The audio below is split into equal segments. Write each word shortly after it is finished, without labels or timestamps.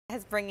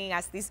is bringing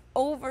us these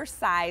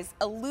oversized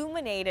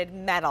illuminated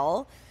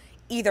metal,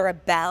 either a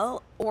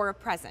bell or a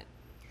present.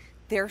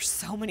 There are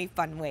so many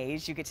fun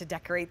ways you get to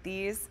decorate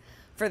these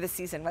for the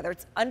season, whether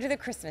it's under the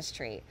Christmas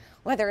tree,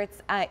 whether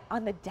it's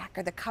on the deck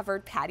or the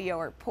covered patio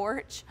or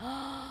porch,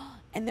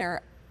 and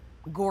they're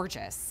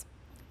gorgeous.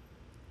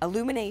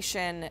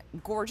 Illumination,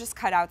 gorgeous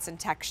cutouts and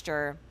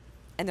texture,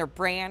 and they're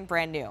brand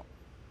new.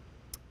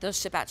 They'll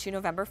ship out to you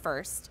November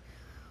 1st.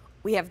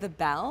 We have the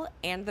bell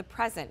and the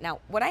present. Now,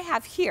 what I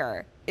have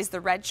here is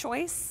the red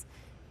choice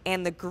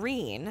and the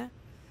green,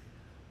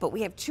 but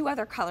we have two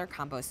other color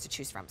combos to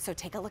choose from. So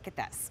take a look at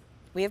this.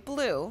 We have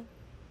blue.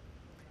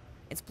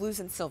 It's blues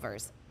and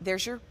silvers.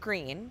 There's your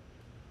green,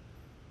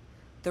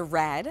 the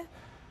red.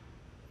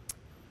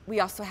 We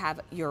also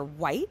have your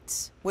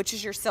white, which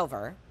is your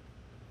silver,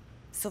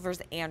 silvers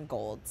and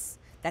golds.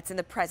 That's in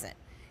the present.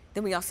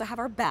 Then we also have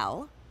our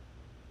bell.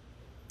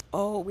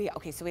 Oh,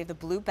 okay, so we have the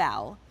blue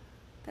bell.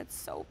 That's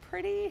so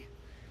pretty.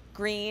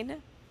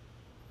 Green,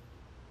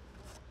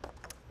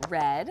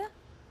 red,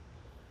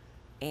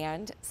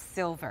 and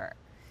silver.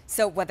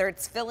 So whether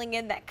it's filling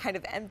in that kind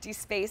of empty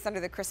space under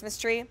the Christmas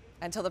tree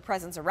until the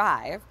presents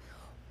arrive,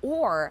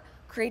 or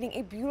creating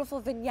a beautiful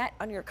vignette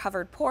on your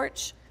covered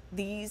porch,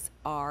 these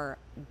are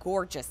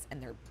gorgeous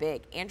and they're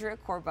big. Andrea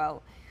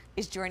Corbo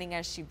is joining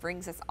us. She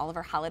brings us all of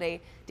our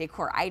holiday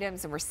decor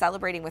items, and we're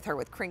celebrating with her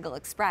with Kringle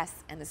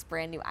Express and this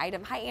brand new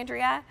item. Hi,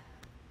 Andrea.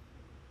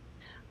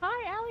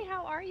 Hi, Allie.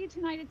 How are you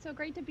tonight? It's so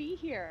great to be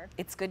here.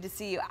 It's good to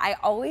see you. I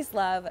always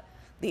love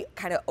the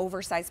kind of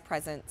oversized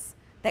presents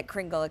that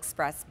Kringle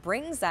Express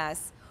brings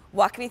us.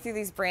 Walk me through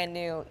these brand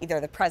new,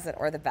 either the present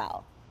or the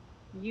bell.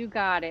 You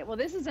got it. Well,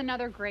 this is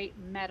another great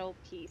metal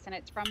piece, and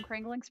it's from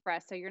Kringle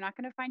Express, so you're not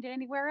going to find it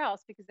anywhere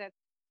else because that's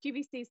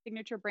QVC's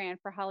signature brand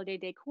for holiday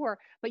decor.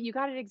 But you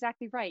got it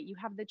exactly right. You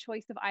have the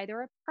choice of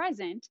either a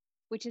present,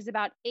 which is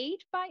about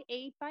 8 by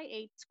 8 by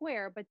 8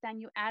 square, but then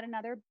you add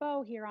another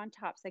bow here on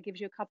top. So that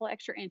gives you a couple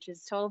extra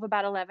inches, total of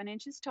about 11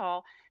 inches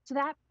tall. So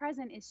that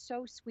present is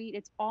so sweet.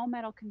 It's all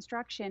metal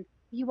construction.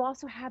 You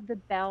also have the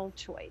bell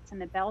choice,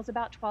 and the bell's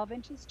about 12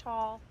 inches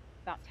tall,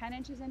 about 10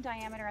 inches in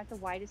diameter at the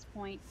widest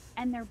point,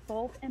 and they're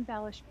both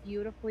embellished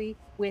beautifully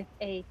with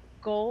a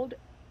gold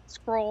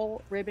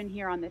scroll ribbon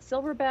here on the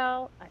silver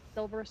bell, a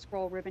silver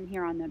scroll ribbon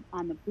here on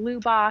the blue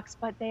box,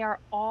 but they are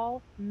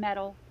all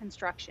metal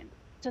construction.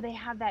 So they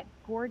have that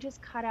gorgeous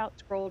cutout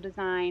scroll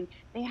design.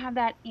 They have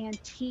that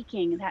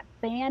antiquing, that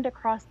band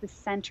across the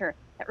center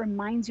that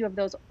reminds you of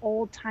those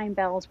old time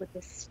bells with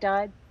the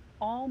stud,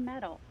 all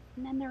metal.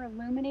 And then they're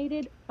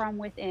illuminated from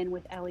within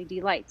with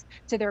LED lights.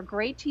 So they're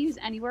great to use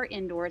anywhere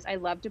indoors. I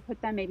love to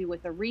put them maybe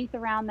with a wreath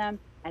around them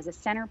as a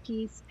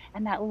centerpiece,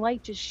 and that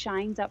light just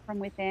shines up from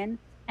within.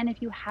 And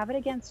if you have it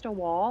against a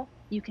wall,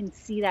 you can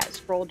see that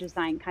scroll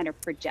design kind of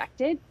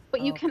projected,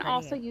 but you Oh, can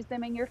also pretty. use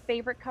them in your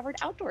favorite covered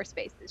outdoor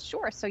spaces.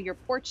 Sure. So your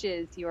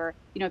porches,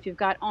 if you've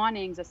got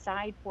awnings, a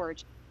side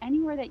porch,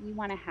 anywhere that you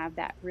want to have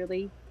that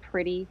really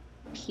pretty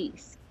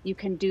piece, you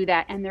can do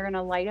that. And they're going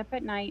to light up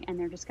at night, and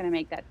they're just going to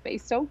make that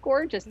space so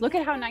gorgeous. Look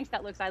at how Yeah. nice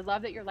that looks. I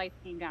love that your lights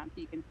came down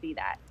so you can see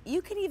that.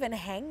 You can even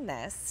hang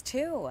this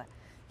too.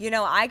 You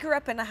know, I grew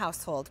up in a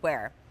household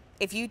where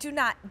if you did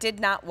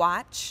not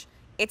watch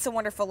It's a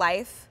Wonderful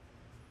Life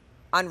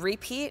on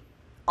repeat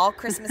all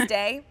Christmas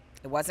Day,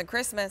 it wasn't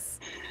Christmas.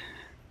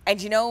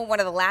 And you know, one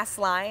of the last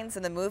lines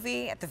in the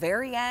movie at the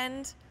very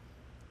end,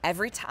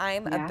 every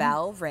time a Yeah,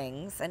 bell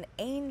rings, an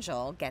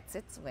angel gets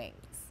its wings,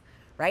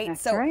 right?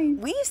 that's So right.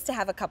 we used to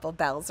have a couple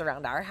bells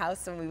around our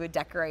house when we would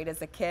decorate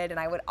as a kid, and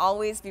I would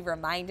always be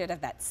reminded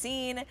of that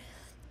scene.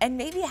 And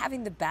maybe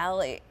having the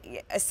bell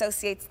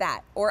associates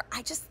that. Or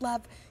I just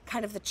love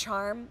kind of the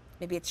charm.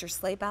 Maybe it's your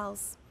sleigh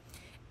bells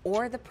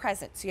or the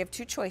present. So you have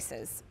two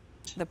choices,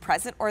 the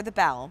present or the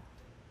bell.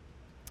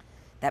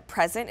 That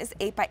present is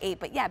 8 by 8,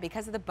 but yeah,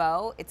 because of the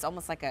bow, it's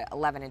almost like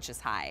 11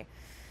 inches high.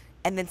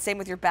 And then same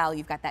with your bell,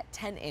 you've got that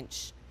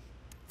 10-inch,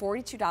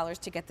 $42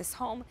 to get this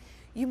home.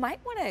 You might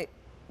want to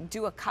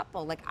do a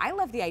couple. Like, I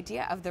love the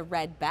idea of the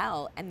red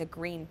bell and the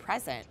green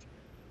present,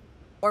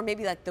 or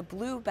maybe like the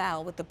blue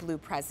bell with the blue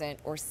present,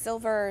 or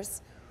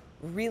silvers.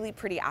 Really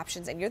pretty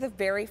options, and you're the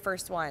very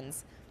first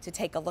ones to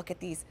take a look at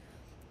these.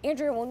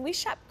 Andrea, when we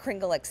shop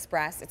Kringle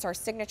Express, it's our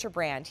signature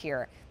brand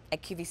here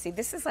at QVC.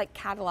 This is like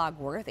catalog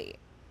worthy.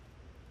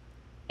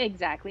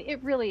 Exactly.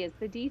 It really is.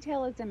 The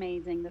detail is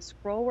amazing. The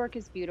scroll work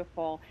is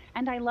beautiful.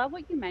 And I love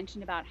what you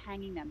mentioned about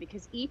hanging them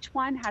because each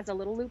one has a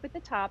little loop at the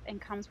top and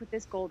comes with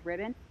this gold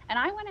ribbon. And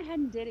I went ahead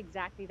and did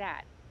exactly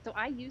that. So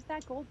I used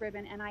that gold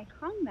ribbon and I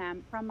hung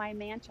them from my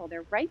mantle.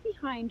 They're right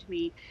behind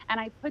me. And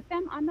I put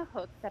them on the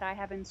hooks that I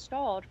have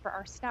installed for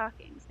our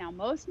stockings. Now,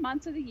 most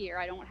months of the year,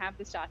 I don't have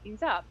the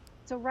stockings up.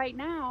 So right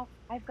now,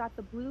 I've got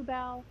the blue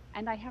bell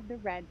and I have the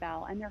red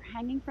bell, and they're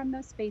hanging from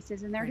those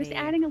spaces, and they're just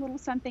Pretty. adding a little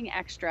something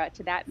extra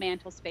to that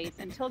mantle space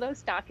until those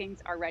stockings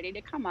are ready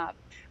to come up.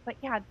 But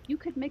yeah, you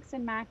could mix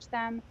and match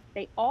them.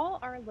 They all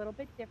are a little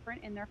bit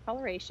different in their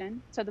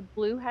coloration. So the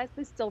blue has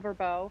the silver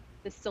bow,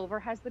 the silver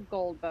has the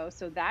gold bow.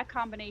 So that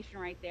combination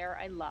right there,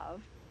 I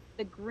love.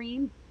 The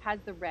green has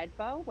the red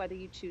bow, whether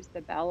you choose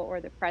the bell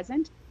or the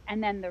present.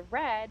 And then the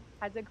red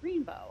has a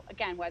green bow.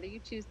 Again, whether you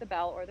choose the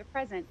bell or the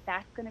present,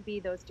 that's going to be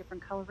those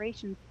different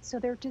colorations. So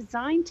they're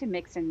designed to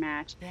mix and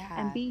match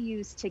and Yeah. be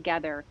used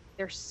together.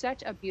 They're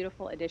such a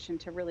beautiful addition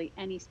to really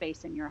any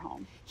space in your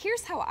home.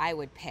 Here's how I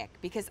would pick,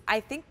 because I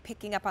think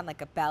picking up on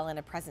like a bell and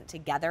a present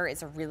together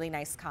is a really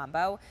nice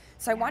combo.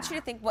 So I want you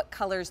Yeah. to think, what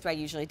colors do I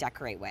usually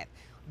decorate with?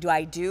 Do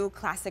I do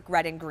classic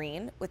red and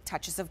green with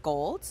touches of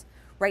gold?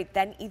 Right,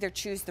 then either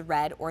choose the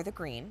red or the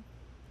green.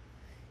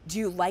 Do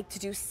you like to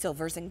do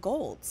silvers and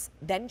golds?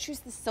 Then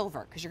choose the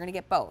silver, because you're gonna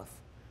get both.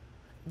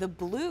 The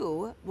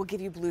blue will give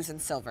you blues and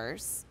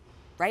silvers,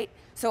 right?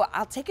 So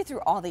I'll take you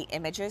through all the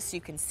images so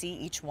you can see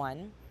each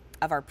one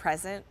of our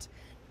present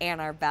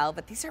and our bell,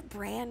 but these are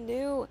brand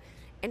new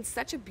and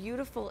such a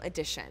beautiful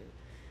addition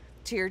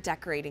to your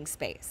decorating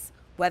space.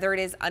 Whether it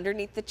is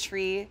underneath the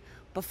tree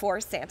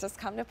before Santa's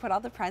come to put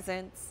all the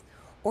presents,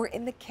 or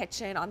in the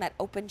kitchen on that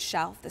open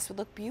shelf, this would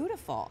look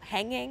beautiful.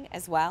 Hanging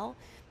as well.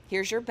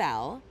 Here's your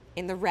bell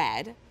in the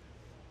red.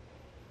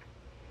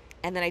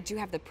 And then I do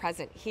have the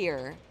present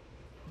here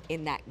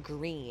in that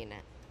green.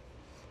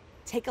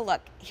 Take a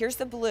look. Here's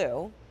the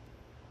blue.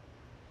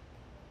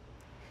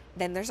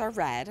 Then there's our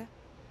red.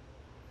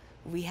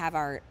 We have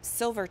our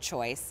silver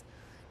choice.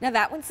 Now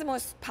that one's the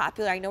most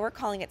popular. I know we're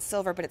calling it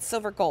silver, but it's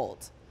silver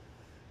gold.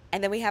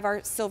 And then we have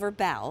our silver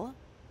bell,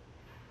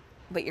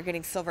 but you're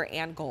getting silver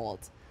and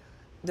gold.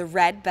 The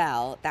red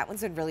bell, that one's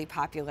been really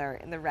popular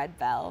in the red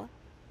bell.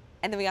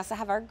 And then we also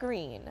have our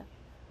green.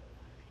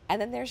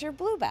 And then there's your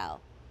blue bell.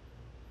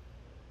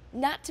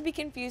 Not to be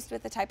confused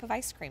with the type of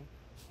ice cream.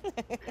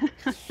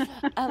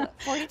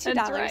 $42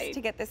 That's right.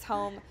 to get this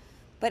home.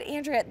 But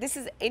Andrea, this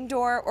is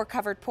indoor or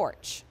covered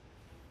porch?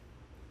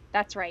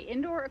 That's right,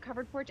 indoor or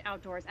covered porch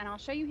outdoors. And I'll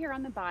show you here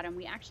on the bottom,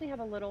 we actually have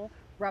a little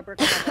rubber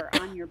cover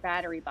on your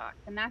battery box.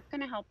 And that's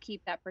gonna help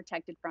keep that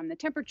protected from the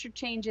temperature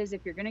changes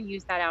if you're gonna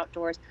use that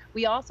outdoors.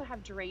 We also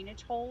have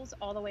drainage holes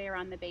all the way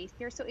around the base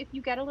here. So if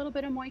you get a little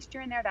bit of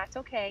moisture in there, that's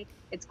okay.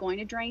 It's going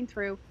to drain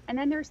through. And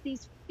then there's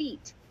these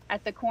feet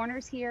at the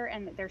corners here,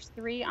 and there's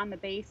 3 on the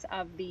base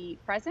of the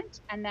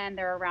present, and then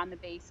they're around the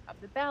base of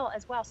the bell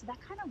as well. So that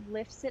kind of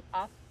lifts it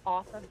up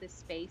off of the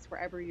space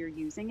wherever you're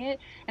using it.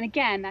 And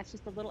again, that's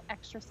just a little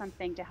extra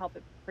something to help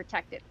it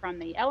protect it from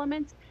the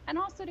elements and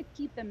also to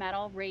keep the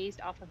metal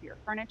raised off of your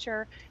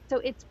furniture. So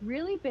it's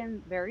really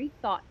been very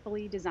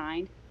thoughtfully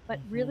designed, but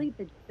really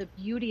the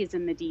beauty is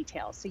in the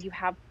details. So you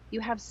have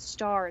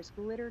stars,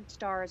 glittered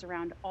stars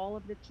around all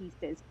of the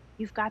pieces.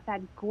 You've got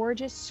that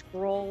gorgeous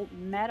scroll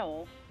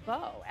metal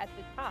bow at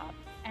the top,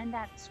 and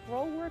that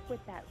scroll work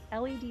with that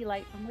LED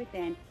light from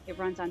within. It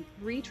runs on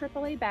 3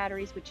 AAA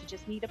batteries, which you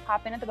just need to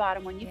pop in at the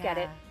bottom when you get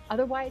it.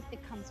 Otherwise, it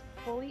comes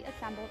fully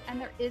assembled,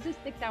 and there is a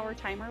 6-hour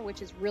timer,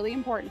 which is really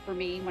important for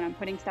me when I'm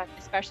putting stuff,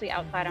 especially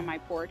outside on my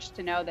porch,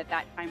 to know that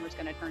that timer is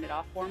going to turn it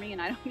off for me,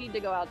 and I don't need to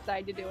go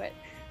outside to do it.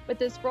 But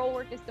the scroll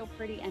work is so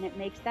pretty, and it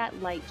makes that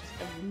light just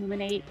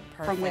illuminate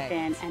from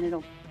within, and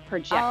it'll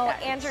project that.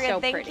 It's Andrea, so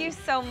thank pretty. you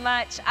so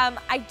much.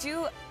 I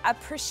do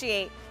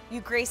appreciate you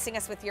gracing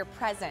us with your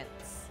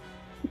presents.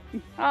 Oh,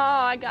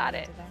 I got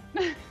it.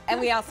 And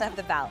we also have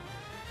the bell.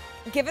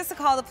 Give us a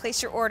call to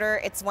place your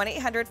order. It's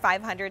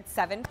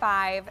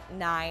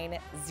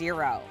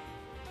 1-800-500-7590.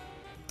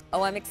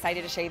 Oh, I'm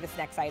excited to show you this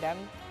next item.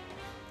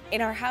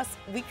 In our house,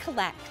 we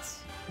collect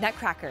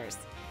nutcrackers.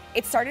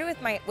 It started with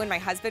when my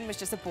husband was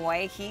just a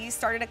boy. He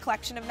started a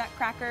collection of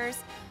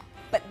nutcrackers,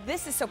 but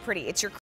this is so pretty. It's your